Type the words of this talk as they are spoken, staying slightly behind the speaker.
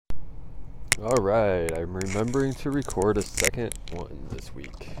Alright, I'm remembering to record a second one this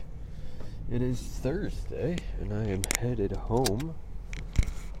week. It is Thursday, and I am headed home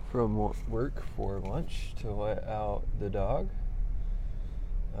from work for lunch to let out the dog.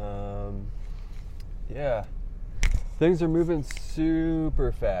 Yeah, things are moving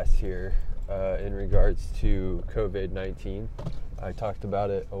super fast here in regards to COVID-19. I talked about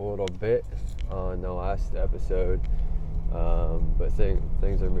it a little bit on the last episode. But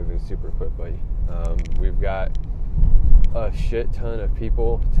things are moving super quickly. We've got a shit ton of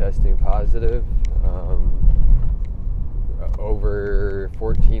people testing positive. Over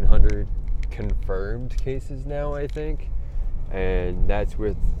 1,400 confirmed cases now, I think. And that's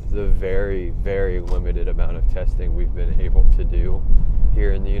with the very, very limited amount of testing we've been able to do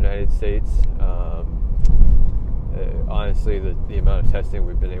here in the United States. Honestly, the amount of testing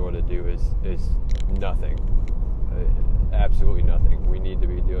we've been able to do is nothing. Absolutely nothing. We need to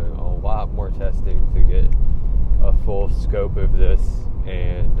be doing a lot more testing to get a full scope of this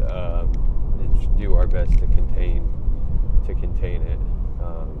and do our best to contain it.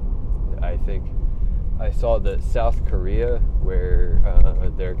 I think I saw that South Korea, where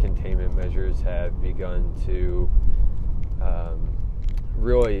their containment measures have begun to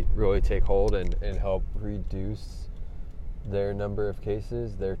really take hold and help reduce their number of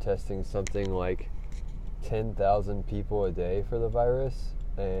cases. They're testing something like 10,000 people a day for the virus,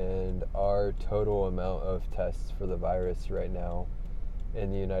 and our total amount of tests for the virus right now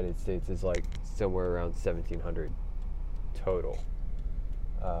in the United States is like somewhere around 1,700 total.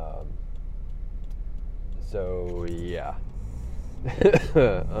 So yeah,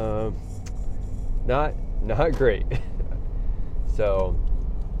 not great. So,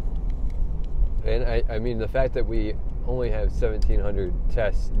 and I mean the fact that we only have 1,700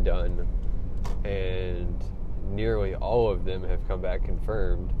 tests done and nearly all of them have come back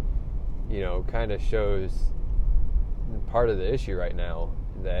confirmed, kind of shows part of the issue right now,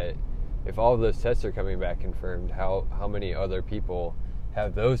 that if all of those tests are coming back confirmed, how many other people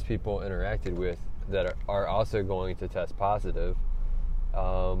have those people interacted with that are also going to test positive,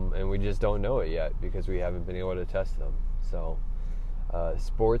 and we just don't know it yet because we haven't been able to test them. So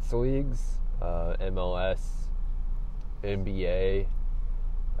sports leagues, MLS, NBA,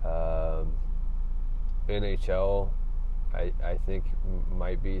 NHL, I think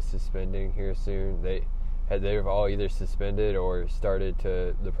might be suspending here soon. They've all either suspended or started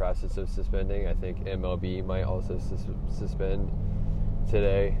the process of suspending. I think MLB might also suspend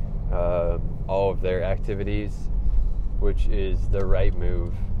today all of their activities, which is the right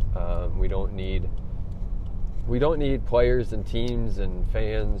move. We don't need players and teams and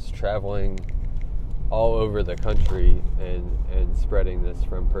fans traveling all over the country and spreading this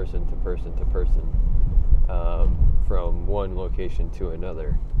from person to person to person, from one location to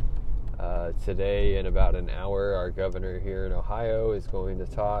another. Today, in about an hour, our governor here in Ohio is going to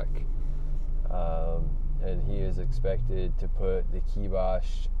talk, and he is expected to put the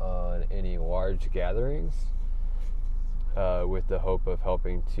kibosh on any large gatherings, with the hope of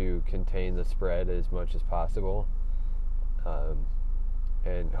helping to contain the spread as much as possible.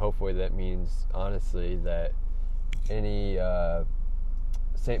 And hopefully that means, honestly, that any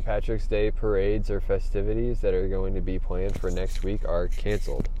St. Patrick's Day parades or festivities that are going to be planned for next week are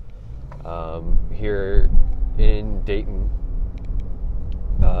canceled. Here in Dayton,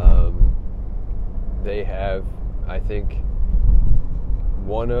 they have, I think,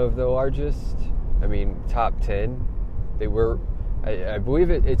 one of the largest, top 10. They were, I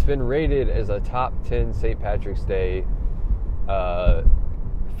believe it's been rated as a top 10 St. Patrick's Day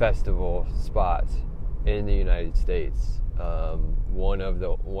festival spot in the United States. One of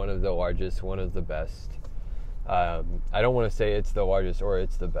the largest, one of the best. I don't want to say it's the largest or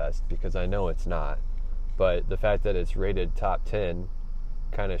it's the best, because I know it's not, but the fact that it's rated top 10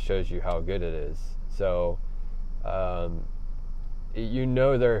 kind of shows you how good it is. So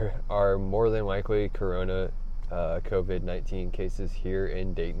there are more than likely COVID-19 cases here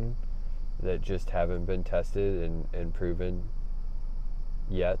in Dayton that just haven't been tested and proven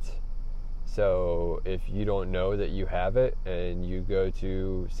yet. So if you don't know that you have it and you go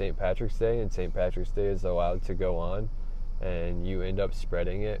to St. Patrick's Day and St. Patrick's Day is allowed to go on and you end up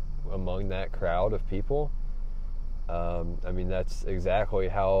spreading it among that crowd of people, that's exactly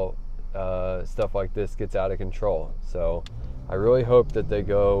how stuff like this gets out of control. So I really hope that they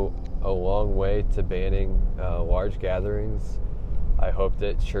go a long way to banning large gatherings. I hope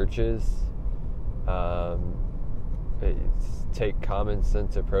that churches take common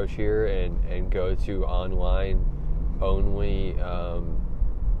sense approach here and go to online only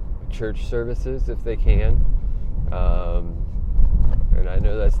church services if they can. And I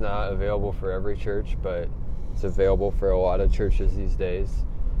know that's not available for every church, but it's available for a lot of churches these days.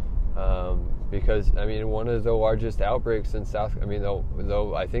 Because, I mean, one of the largest outbreaks in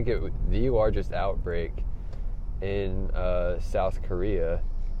though I think the largest outbreak in South Korea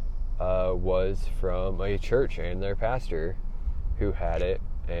was from a church and their pastor who had it,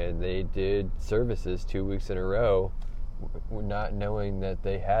 and they did services 2 weeks in a row not knowing that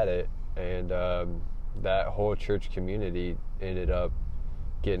they had it, and that whole church community ended up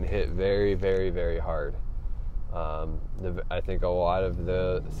getting hit very, very, very hard. I think a lot of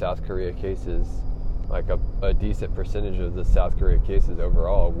the South Korea cases, like a decent percentage of the South Korea cases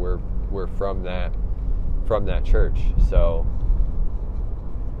overall, were from that church. So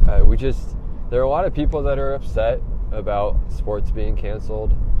there are a lot of people that are upset about sports being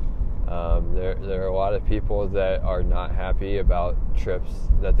canceled. There are a lot of people that are not happy about trips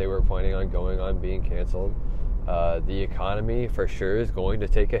that they were planning on going on being canceled. The economy for sure is going to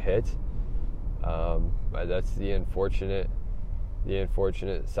take a hit. That's the unfortunate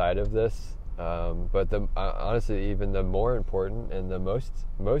side of this. But honestly, even the more important and the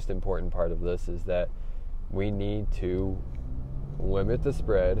most important part of this is that we need to limit the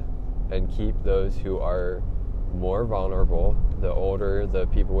spread and keep those who are more vulnerable, the older, the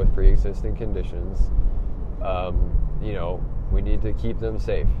people with pre-existing conditions, we need to keep them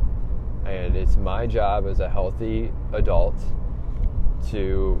safe. And it's my job as a healthy adult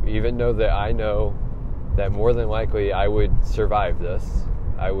to, even though that I know that more than likely I would survive this,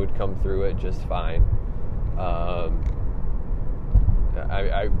 I would come through it just fine. I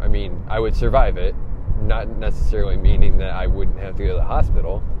mean, I would survive it, not necessarily meaning that I wouldn't have to go to the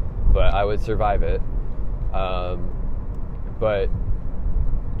hospital, but I would survive it. But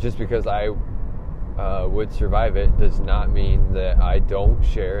just because I would survive it does not mean that I don't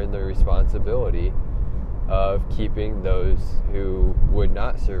share in the responsibility of keeping those who would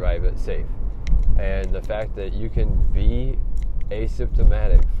not survive it safe. And the fact that you can be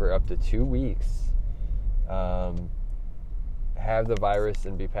asymptomatic for up to 2 weeks, have the virus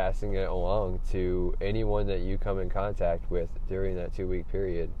and be passing it along to anyone that you come in contact with during that 2-week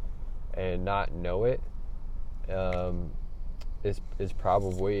period and not know it, is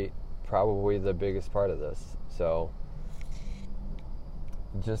probably the biggest part of this. So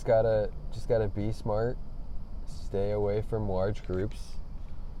just gotta be smart, stay away from large groups,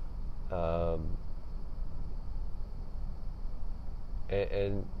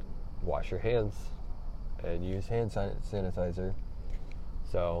 and wash your hands and use hand sanitizer.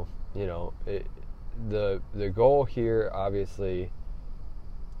 So the goal here obviously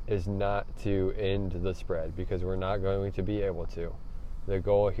is not to end the spread, because we're not going to be able to. The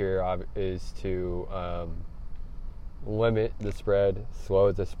goal here is to limit the spread,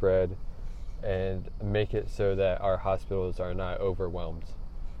 slow the spread, and make it so that our hospitals are not overwhelmed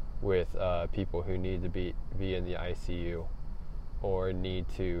with people who need to be in the ICU or need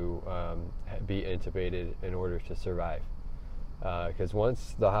to be intubated in order to survive. Because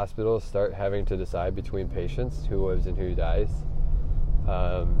once the hospitals start having to decide between patients who lives and who dies,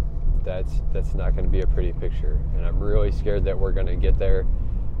 that's not going to be a pretty picture. And I'm really scared that we're going to get there,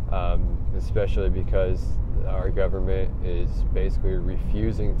 especially because our government is basically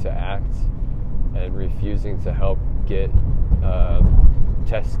refusing to act and refusing to help get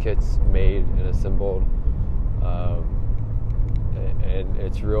test kits made and assembled. And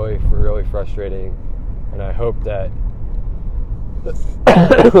it's really, really frustrating. And I hope that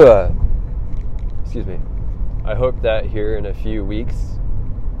excuse me. I hope that here in a few weeks,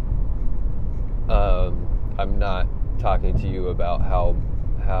 I'm not talking to you about how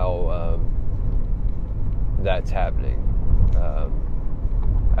that's happening.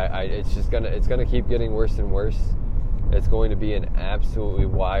 It's gonna keep getting worse and worse. It's going to be an absolutely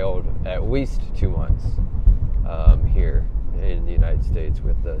wild, at least 2 months here in the United States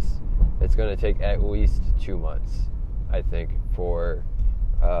with this. It's going to take at least 2 months, I think, for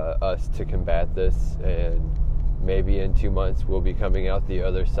us to combat this, and maybe in 2 months we'll be coming out the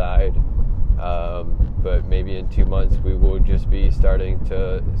other side. But maybe in 2 months we will just be starting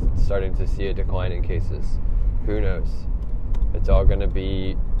to see a decline in cases. Who knows? It's all going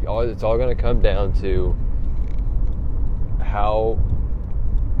to come down to how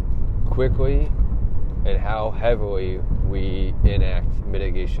quickly and how heavily we enact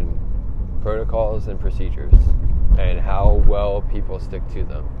mitigation protocols and procedures, and how well people stick to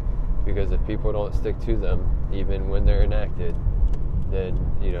them. Because if people don't stick to them, even when they're enacted, then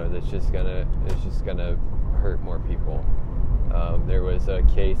it's just gonna hurt more people. There was a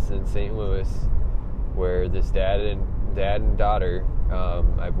case in St. Louis where this dad and daughter,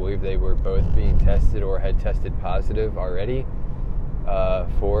 I believe they were both being tested or had tested positive already.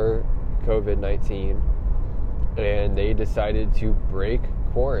 for COVID-19, and they decided to break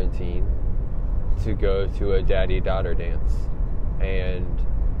quarantine to go to a daddy-daughter dance. And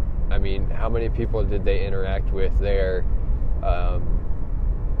I mean, how many people did they interact with there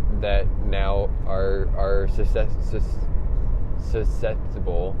that now are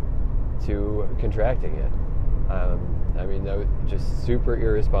susceptible to contracting it? I mean, that was just super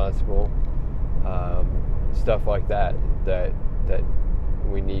irresponsible stuff like that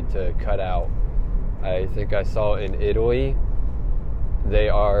we need to cut out. I think I saw in Italy they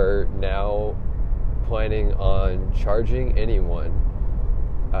are now planning on charging anyone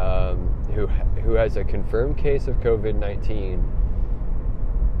who has a confirmed case of COVID-19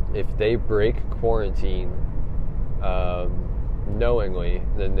 if they break quarantine knowingly,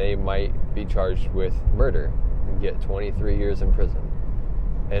 then they might be charged with murder and get 23 years in prison.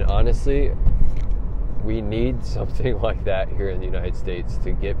 And honestly, we need something like that here in the United States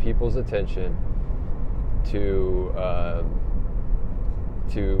to get people's attention, to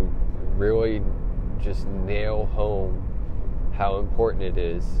really just nail home how important it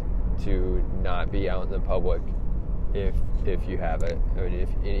is to not be out in the public if you have it. I mean,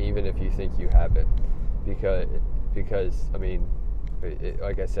 even if you think you have it, because I mean,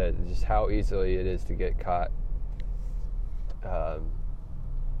 like I said, just how easily it is to get caught.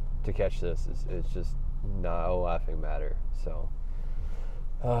 To catch this is just not a laughing matter. So,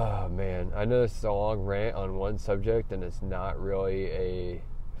 oh man, I know this is a long rant on one subject, and it's not really a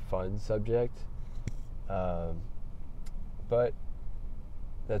fun subject, but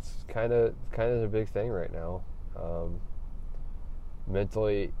that's kind of the big thing right now.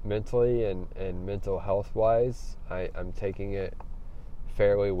 Mentally and mental health wise, I'm taking it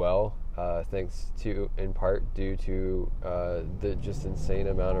fairly well, thanks to, in part, due to the just insane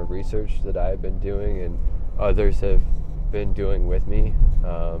amount of research that I've been doing and others have been doing with me.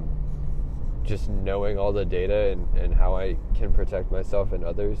 Just knowing all the data and how I can protect myself and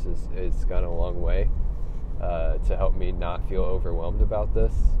others is gone a long way to help me not feel overwhelmed about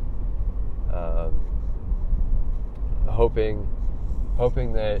this.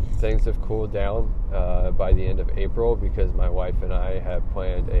 Hoping that things have cooled down by the end of April, because my wife and I have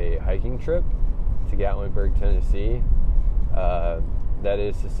planned a hiking trip to Gatlinburg, Tennessee. That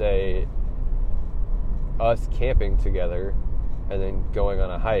is to say, us camping together and then going on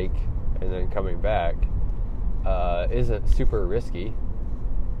a hike and then coming back isn't super risky.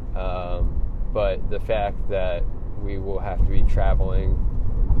 But the fact that we will have to be traveling,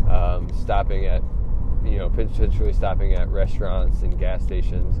 stopping at, potentially stopping at restaurants and gas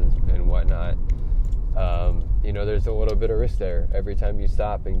stations and whatnot, there's a little bit of risk there every time you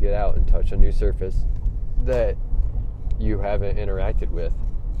stop and get out and touch a new surface that you haven't interacted with.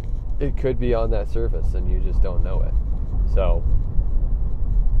 It could be on that surface and you just don't know it. So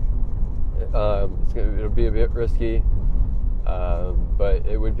it'll be a bit risky, but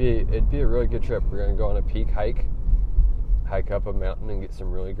it'd be a really good trip. We're gonna go on a peak hike up a mountain and get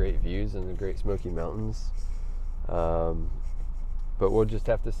some really great views in the Great Smoky Mountains. But we'll just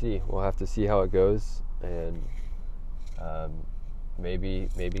have to see. We'll have to see how it goes, and maybe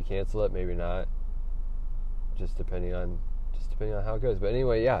cancel it, maybe not. Just depending on how it goes. But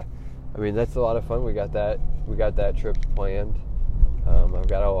anyway, yeah. I mean, that's a lot of fun. We got that trip planned. I've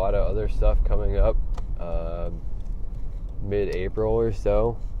got a lot of other stuff coming up mid-April or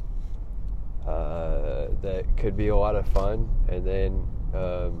so that could be a lot of fun, and then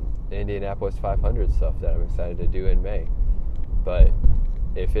Indianapolis 500 stuff that I'm excited to do in May. But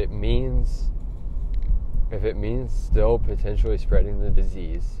if it means still potentially spreading the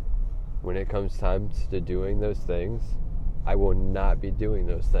disease when it comes time to doing those things, I will not be doing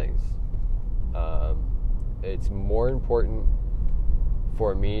those things. It's more important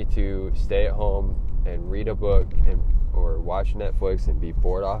for me to stay at home and read a book or watch Netflix and be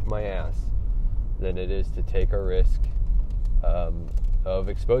bored off my ass than it is to take a risk of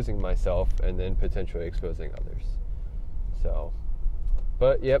exposing myself and then potentially exposing others. So,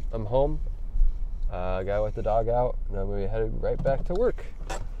 but yep, I'm home. I gotta let the dog out, and I'm gonna be headed right back to work.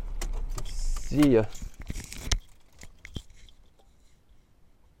 See ya.